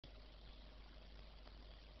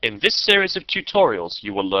In this series of tutorials,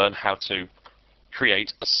 you will learn how to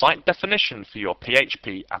create a site definition for your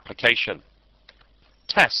PHP application,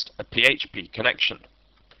 test a PHP connection,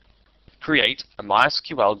 create a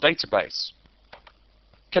MySQL database,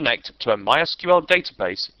 connect to a MySQL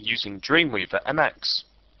database using Dreamweaver MX,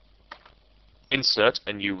 insert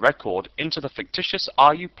a new record into the fictitious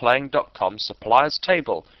RUPlaying.com suppliers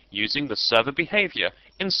table using the server behavior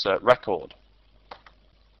insertRecord.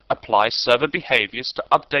 Apply server behaviors to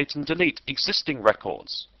update and delete existing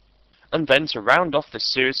records. And then to round off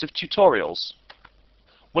this series of tutorials,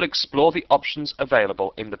 we'll explore the options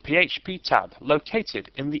available in the PHP tab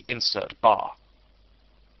located in the Insert bar.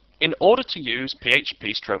 In order to use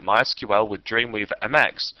PHP/MySQL with Dreamweaver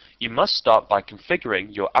MX, you must start by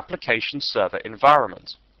configuring your application server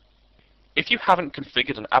environment. If you haven't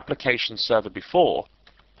configured an application server before,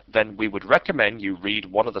 then we would recommend you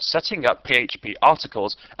read one of the Setting Up PHP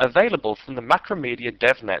articles available from the Macromedia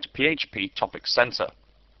DevNet PHP Topic Center.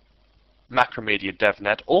 Macromedia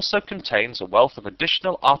DevNet also contains a wealth of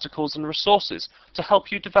additional articles and resources to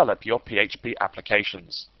help you develop your PHP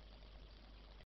applications.